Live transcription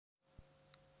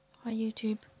Hi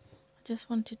YouTube, I just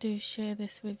wanted to share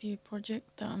this with you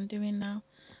project that I'm doing now.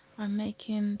 I'm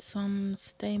making some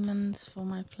stamens for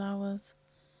my flowers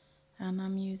and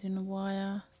I'm using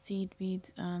wire, seed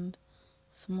beads and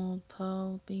small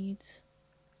pearl beads.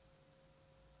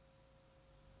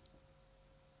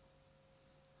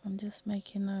 I'm just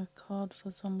making a card for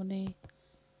somebody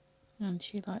and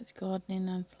she likes gardening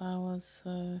and flowers,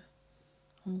 so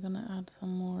I'm gonna add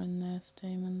some more in there.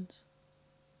 Stamens,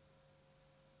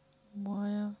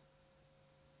 wire,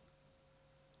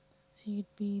 seed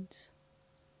beads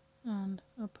and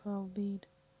a pearl bead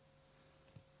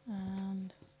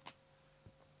and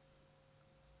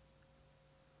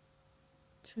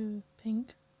 2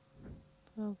 pink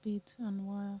pearl beads and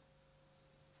wire,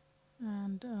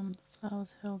 and the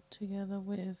flowers held together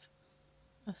with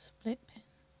a split pin.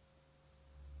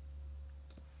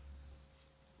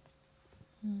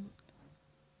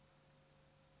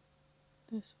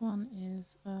 This one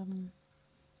is a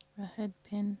head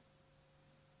pin,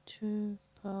 2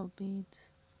 pearl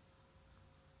beads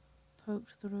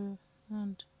poked through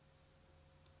and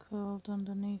curled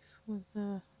underneath with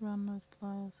the round nose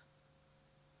pliers.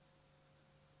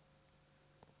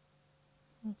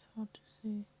 That's hard to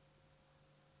see.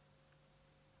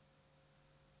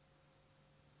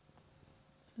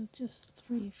 So just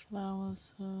 3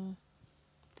 flowers.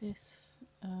 This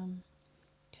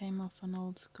came off an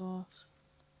old scarf,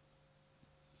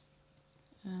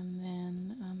 and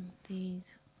then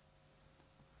these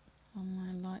are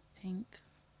my light pink,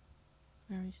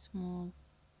 very small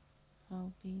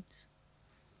pearl beads,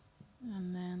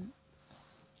 and then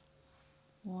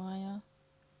wire.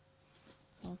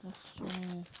 So I'll just show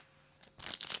you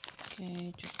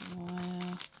gauge of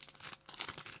wire.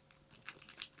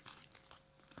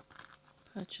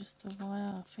 Purchased the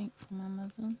wire, I think, from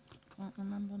Amazon. Can't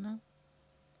remember now.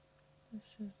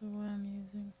 This is the wire I'm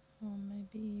using, or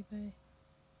maybe eBay.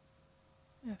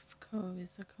 FCO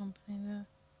is the company there.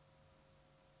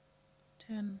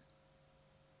 10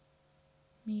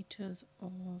 meters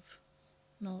of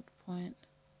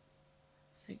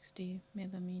 0.60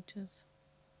 millimeters.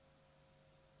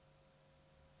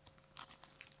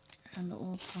 And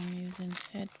also I'm using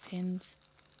head pins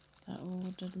that I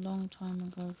ordered a long time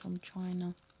ago from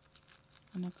China,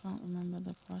 and I can't remember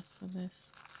the price for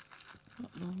this,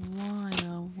 but the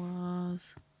wire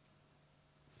was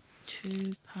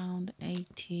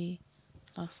 £2.80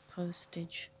 plus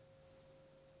postage.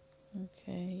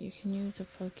 Okay, you can use a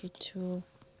pokey tool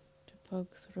to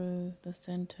poke through the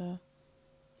center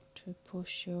to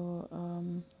push your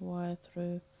wire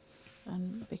through,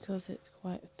 and because it's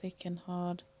quite thick and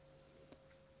hard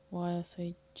wire, so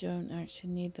you don't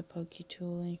actually need the pokey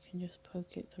tool, and you can just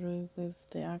poke it through with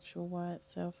the actual wire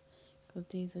itself, because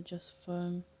these are just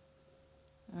foam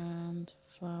and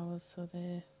flowers, so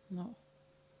they're not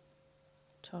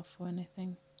tough or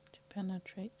anything to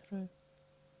penetrate through.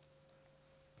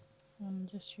 I'm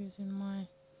just using my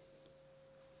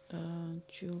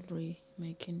jewelry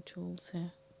making tools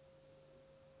here,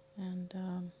 and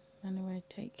anyway,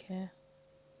 take care,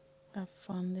 have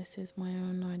fun. This is my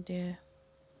own idea,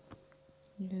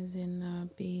 using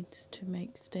beads to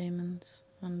make stamens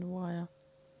and wire.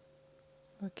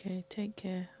 Okay, take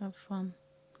care, have fun.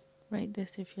 Rate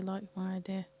this if you like my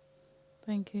idea.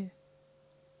 Thank you.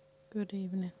 Good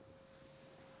evening.